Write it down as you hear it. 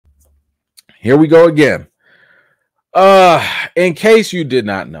Here we go again. In case you did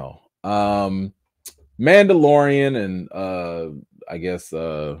not know, Mandalorian and I guess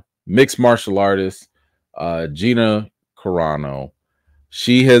mixed martial artist Gina Carano,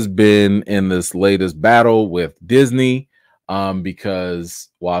 she has been in this latest battle with Disney because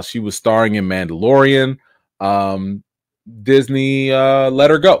while she was starring in Mandalorian, Disney let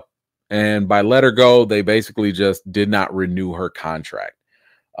her go. And by let her go, they basically just did not renew her contract.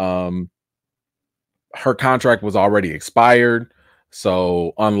 Her contract was already expired.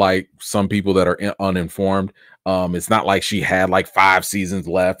 So unlike some people that are uninformed, it's not like she had like 5 seasons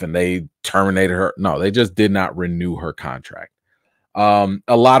left and they terminated her. No, they just did not renew her contract. A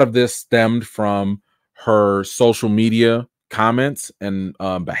lot of this stemmed from her social media comments and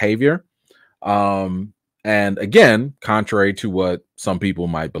behavior. And again, contrary to what some people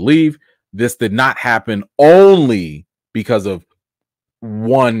might believe, this did not happen only because of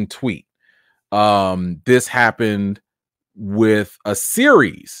one tweet. This happened with a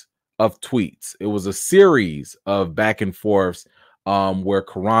series of tweets. It was a series of back and forths where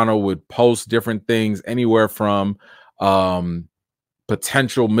Carano would post different things, anywhere from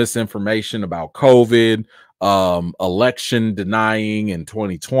potential misinformation about COVID, election denying in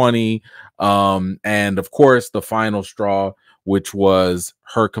 2020, and of course the final straw, which was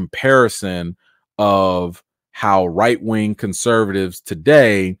her comparison of how right-wing conservatives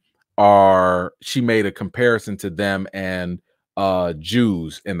today are. She made a comparison to them and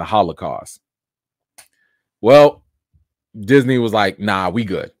Jews in the Holocaust. Well, Disney was like, nah,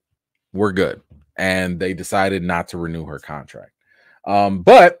 we're good, and they decided not to renew her contract.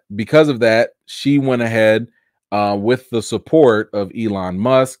 But because of that, she went ahead with the support of Elon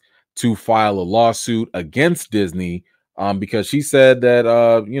Musk to file a lawsuit against Disney because she said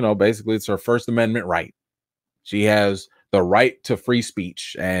that, basically it's her First Amendment right. She has the right to free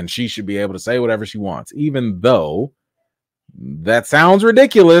speech and she should be able to say whatever she wants, even though that sounds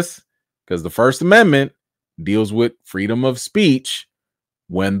ridiculous because the First Amendment deals with freedom of speech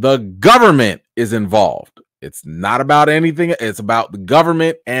when the government is involved. It's not about anything. It's about the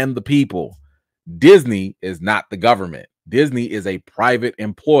government and the people. Disney is not the government. Disney is a private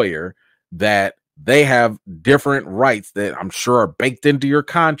employer that they have different rights that I'm sure are baked into your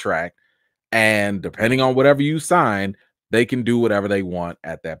contract. And depending on whatever you sign, they can do whatever they want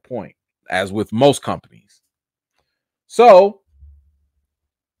at that point, as with most companies. So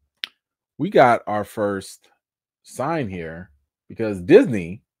we got our first sign here because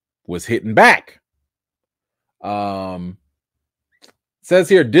Disney was hitting back. Says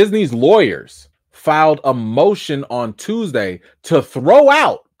here, Disney's lawyers filed a motion on Tuesday to throw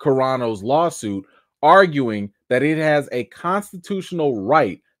out Carano's lawsuit, arguing that it has a constitutional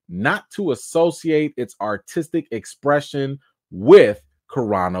right not to associate its artistic expression with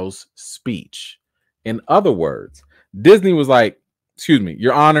Carano's speech. In other words, Disney was like, excuse me,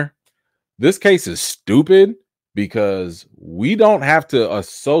 Your Honor, this case is stupid because we don't have to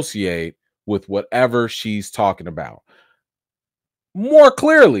associate with whatever she's talking about. More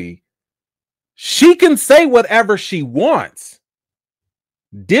clearly, she can say whatever she wants.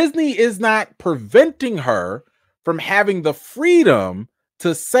 Disney is not preventing her from having the freedom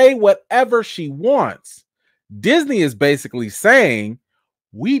to say whatever she wants. Disney is basically saying,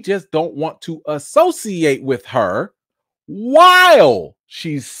 we just don't want to associate with her while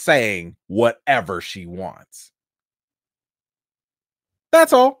she's saying whatever she wants.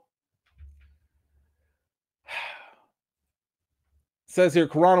 That's all. Says here,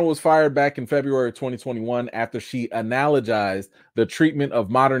 Carano was fired back in February 2021 after she analogized the treatment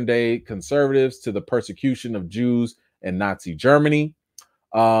of modern day conservatives to the persecution of Jews in Nazi Germany.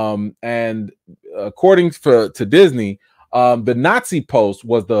 And according to Disney, the Nazi post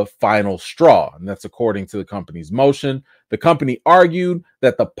was the final straw, and that's according to the company's motion. The company argued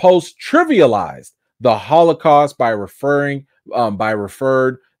that the post trivialized the Holocaust by referred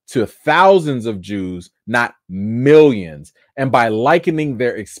to thousands of Jews, not millions, and by likening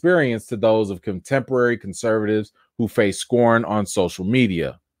their experience to those of contemporary conservatives who face scorn on social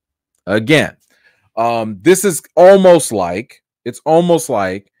media. Again, this is almost like, it's almost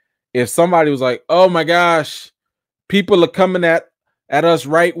like if somebody was like, oh my gosh, people are coming at us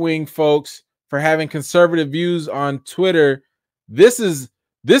right-wing folks for having conservative views on Twitter. This is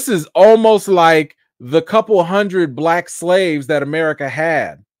almost like the couple hundred black slaves that America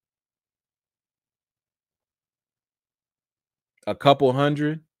had. A couple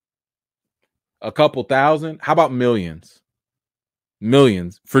hundred, a couple thousand. How about millions?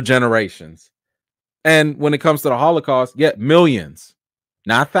 Millions for generations. And when it comes to the Holocaust, yeah, millions,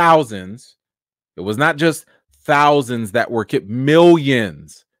 not thousands. It was not just thousands that were killed.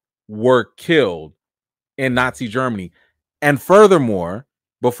 Millions were killed in Nazi Germany. And furthermore,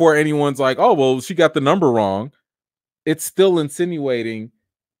 before anyone's like, oh, well, she got the number wrong, it's still insinuating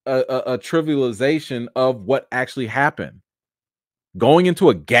a trivialization of what actually happened. Going into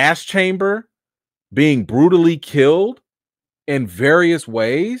a gas chamber, being brutally killed in various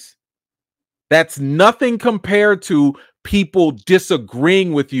ways, that's nothing compared to people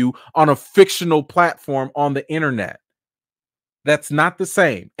disagreeing with you on a fictional platform on the internet. That's not the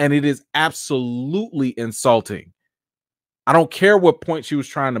same. And it is absolutely insulting. I don't care what point she was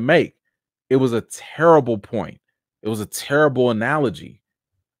trying to make. It was a terrible point. It was a terrible analogy.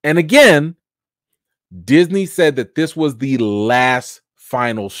 And again, Disney said that this was the last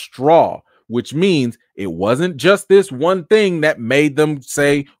final straw, which means it wasn't just this one thing that made them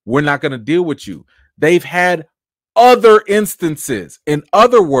say, we're not going to deal with you. They've had other instances. In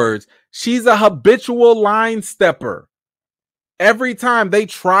other words, she's a habitual line stepper. Every time they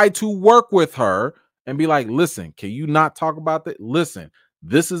try to work with her and be like, listen, can you not talk about that? Listen,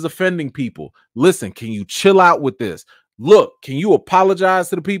 this is offending people. Listen, can you chill out with this? Look, can you apologize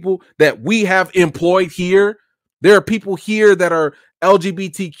to the people that we have employed here? There are people here that are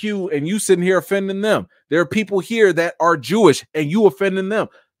LGBTQ and you sitting here offending them. There are people here that are Jewish and you offending them.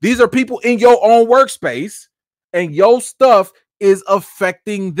 These are people in your own workspace and your stuff is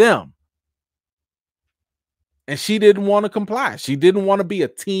affecting them. And she didn't want to comply. She didn't want to be a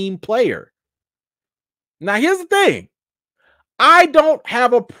team player. Now, here's the thing. I don't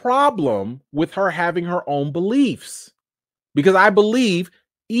have a problem with her having her own beliefs because I believe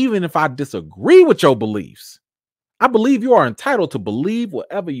even if I disagree with your beliefs, I believe you are entitled to believe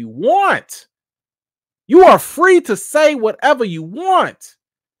whatever you want. You are free to say whatever you want,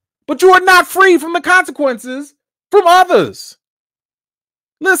 but you are not free from the consequences from others.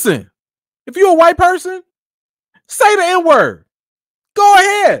 Listen, if you're a white person, say the N-word. Go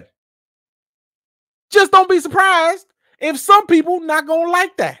ahead. Just don't be surprised if some people not going to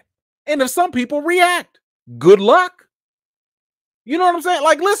like that. And if some people react. Good luck. You know what I'm saying?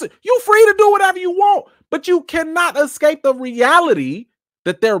 Like, listen, you're free to do whatever you want, but you cannot escape the reality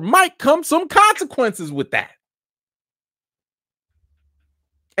that there might come some consequences with that.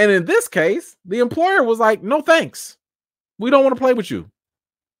 And in this case, the employer was like, no, thanks. We don't want to play with you.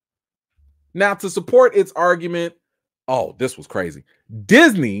 Now, to support its argument, oh, this was crazy.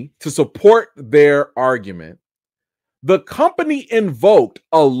 Disney, to support their argument, the company invoked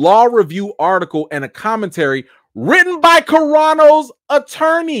a law review article and a commentary written by Carano's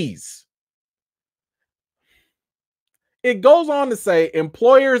attorneys. It goes on to say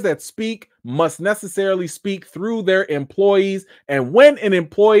employers that speak must necessarily speak through their employees. And when an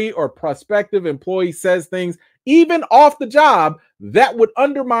employee or prospective employee says things, even off the job, that would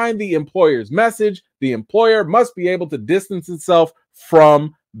undermine the employer's message, the employer must be able to distance itself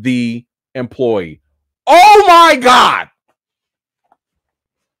from the employee. Oh my God.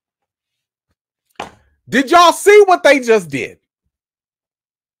 Did y'all see what they just did?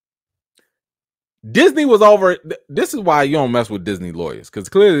 Disney was over. This is why you don't mess with Disney lawyers, because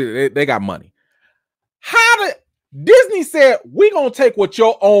clearly they got money. How did Disney said, we're going to take what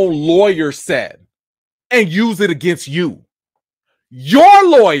your own lawyer said and use it against you. Your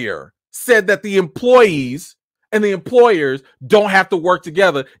lawyer said that the employees and the employers don't have to work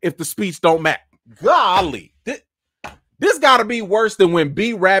together if the speech don't match. Golly, this got to be worse than when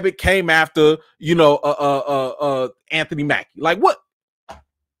B Rabbit came after, Anthony Mackie. Like, what?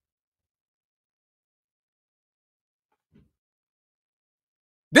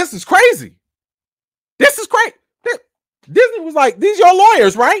 This is crazy. This is crazy. Disney was like, these your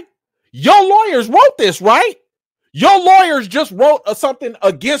lawyers, right? Your lawyers wrote this, right? Your lawyers just wrote something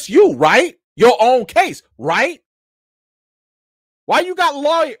against you, right? Your own case, right? Why you got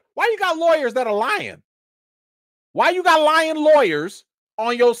lawyers that are lying? Why you got lying lawyers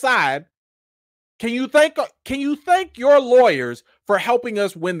on your side? Can you thank your lawyers for helping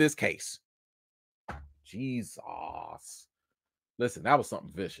us win this case? Jesus. Listen, that was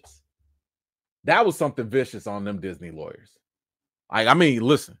something vicious. That was something vicious on them Disney lawyers. I mean,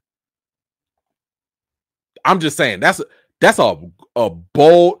 listen. I'm just saying that's a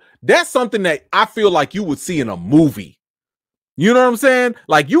bold, that's something that I feel like you would see in a movie. You know what I'm saying?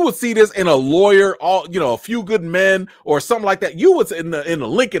 Like you would see this in a lawyer, A Few Good Men or something like that. You would in the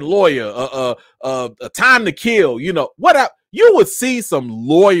Lincoln Lawyer, a Time to Kill, whatever. You would see some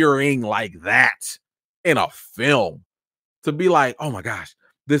lawyering like that in a film to be like, oh my gosh,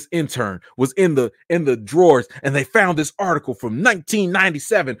 this intern was in the drawers, and they found this article from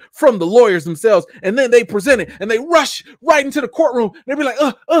 1997 from the lawyers themselves, and then they present it, and they rush right into the courtroom. They be like,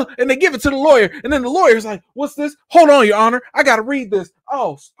 and they give it to the lawyer, and then the lawyer's like, what's this? Hold on, Your Honor, I gotta read this.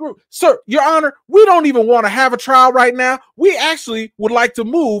 Oh, screw, sir, Your Honor, we don't even want to have a trial right now. We actually would like to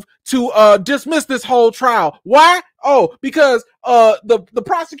move to dismiss this whole trial. Why? Oh, because the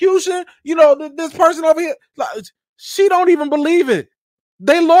prosecution, this person over here, she don't even believe it.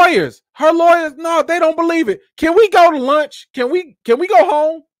 They lawyers, her lawyers, no, they don't believe it. Can we go to lunch? Can we go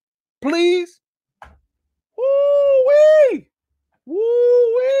home, please? Woo-wee.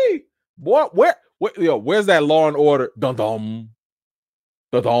 Woo-wee. Boy, where's that Law and Order? Dum-dum.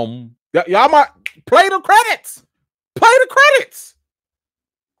 Dum-dum. Y'all might play the credits. Play the credits.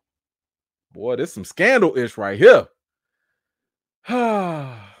 Boy, this is some scandal-ish right here.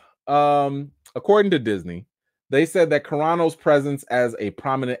 According to Disney, they said that Carano's presence as a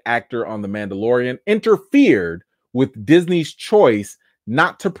prominent actor on The Mandalorian interfered with Disney's choice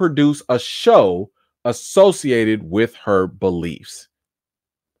not to produce a show associated with her beliefs.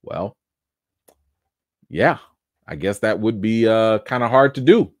 Well, yeah, I guess that would be kind of hard to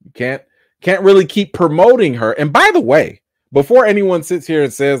do. You can't really keep promoting her. And by the way, before anyone sits here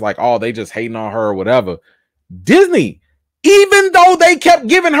and says like, oh, they just hating on her or whatever, Disney, even though they kept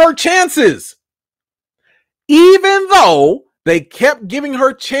giving her chances,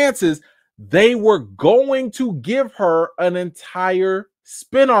 they were going to give her an entire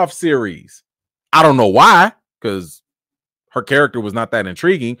spinoff series. I don't know why, because her character was not that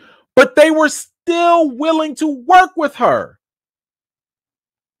intriguing, but they were still willing to work with her.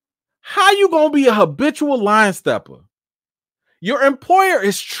 How you gonna be a habitual line stepper? Your employer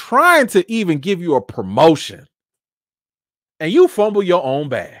is trying to even give you a promotion, and you fumble your own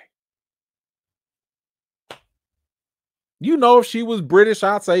bag. If she was British,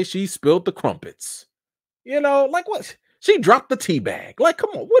 I'd say she spilled the crumpets. Like what? She dropped the tea bag. Like,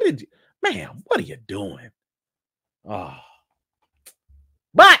 come on, what are you doing? Oh.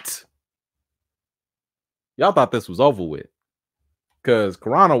 But y'all thought this was over with, because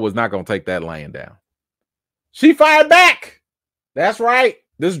Carano was not going to take that laying down. She fired back. That's right.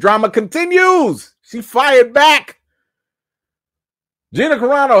 This drama continues. She fired back. Gina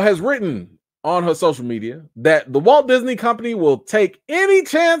Carano has written on her social media that the Walt Disney Company will take any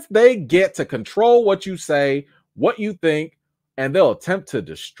chance they get to control what you say, what you think, and they'll attempt to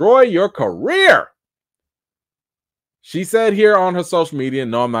destroy your career. She said here on her social media,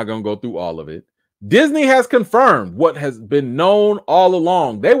 no, I'm not going to go through all of it. Disney has confirmed what has been known all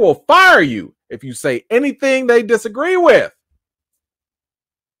along. They will fire you if you say anything they disagree with.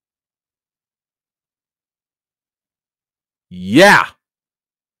 Yeah.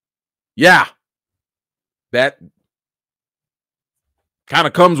 That kind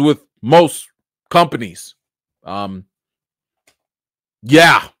of comes with most companies. I'm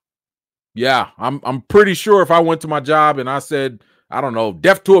pretty sure if I went to my job and I said, I don't know,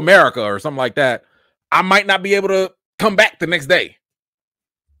 death to America or something like that, I might not be able to come back the next day.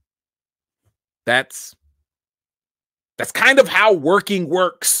 That's kind of how working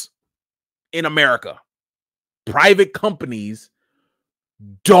works in America. Private companies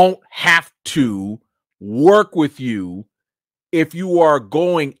don't have to work with you if you are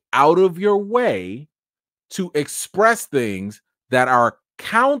going out of your way to express things that are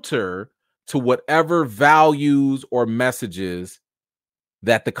counter to whatever values or messages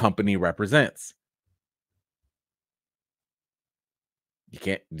that the company represents. You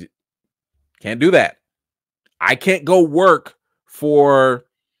can't do that. I can't go work for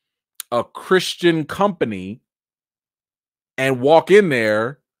a Christian company and walk in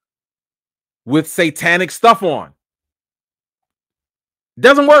there with satanic stuff on. It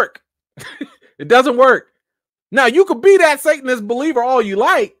doesn't work. It doesn't work. Now, you could be that Satanist believer all you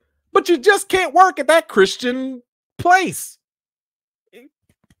like, but you just can't work at that Christian place. It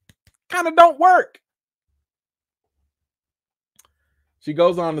kind of don't work. She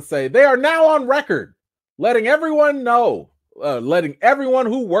goes on to say, they are now on record, letting everyone who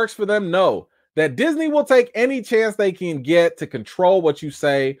works for them know that Disney will take any chance they can get to control what you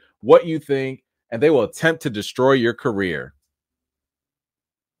say, what you think, and they will attempt to destroy your career.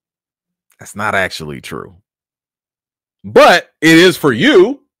 That's not actually true. But it is for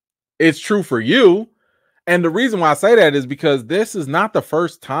you. It's true for you. And the reason why I say that is because this is not the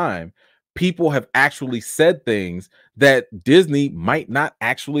first time people have actually said things that Disney might not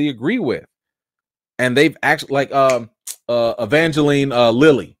actually agree with. And they've actually, like Evangeline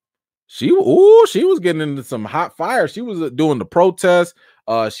Lilly. She was getting into some hot fire. She was doing the protests.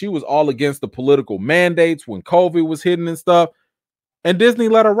 She was all against the political mandates when COVID was hitting and stuff. and Disney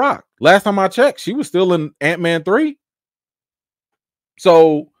let her rock. Last time I checked, she was still in Ant-Man 3.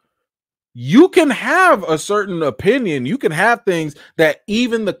 So you can have a certain opinion. You can have things that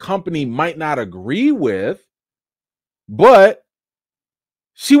even the company might not agree with, but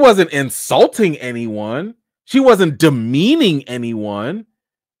she wasn't insulting anyone. She wasn't demeaning anyone.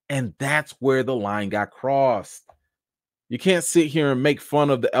 And that's where the line got crossed. You can't sit here and make fun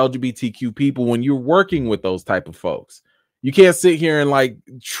of the LGBTQ people when you're working with those type of folks. You can't sit here and like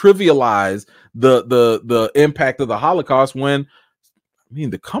trivialize the impact of the Holocaust when, I mean,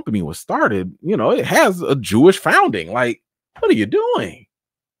 the company was started, you know, it has a Jewish founding. Like, what are you doing?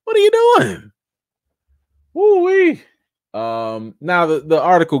 What are you doing? Woo-wee. Now the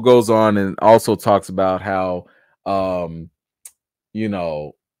article goes on and also talks about how you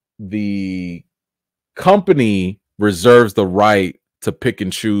know, the company reserves the right to pick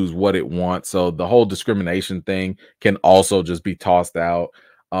and choose what it wants. So the whole discrimination thing can also just be tossed out.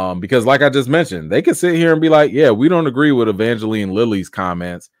 Because like I just mentioned, they could sit here and be like, yeah, we don't agree with Evangeline Lilly's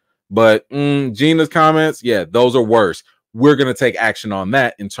comments, but Gina's comments, yeah, those are worse. We're going to take action on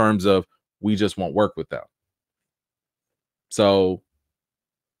that in terms of we just won't work with them. So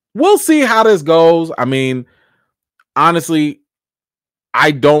we'll see how this goes. I mean, honestly,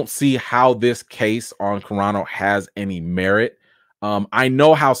 I don't see how this case on Carano has any merit. I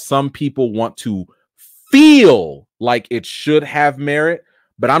know how some people want to feel like it should have merit,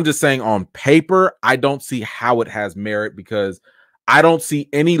 but I'm just saying on paper, I don't see how it has merit because I don't see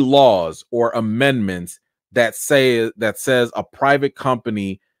any laws or amendments that says a private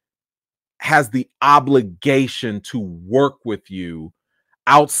company has the obligation to work with you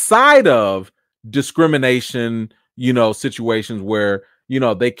outside of discrimination, you know, situations where, you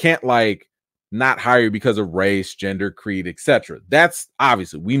know, they can't like not hire you because of race, gender, creed, etc. That's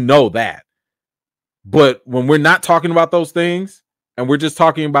obviously, we know that. But when we're not talking about those things and we're just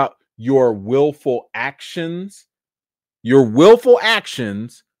talking about your willful actions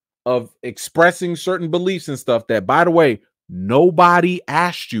of expressing certain beliefs and stuff that, by the way, nobody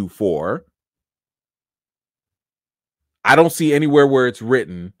asked you for, I don't see anywhere where it's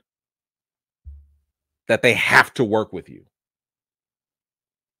written that they have to work with you.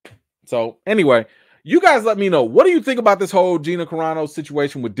 So anyway, you guys let me know. What do you think about this whole Gina Carano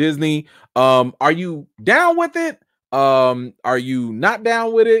situation with Disney? Are you down with it? Are you not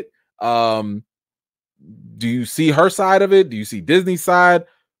down with it? Do you see her side of it? Do you see Disney's side?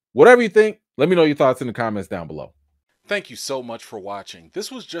 Whatever you think, let me know your thoughts in the comments down below. Thank you so much for watching.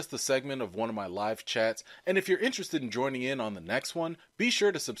 This was just a segment of one of my live chats, and if you're interested in joining in on the next one, be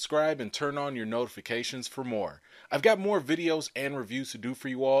sure to subscribe and turn on your notifications for more. I've got more videos and reviews to do for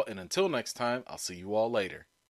you all, and until next time, I'll see you all later.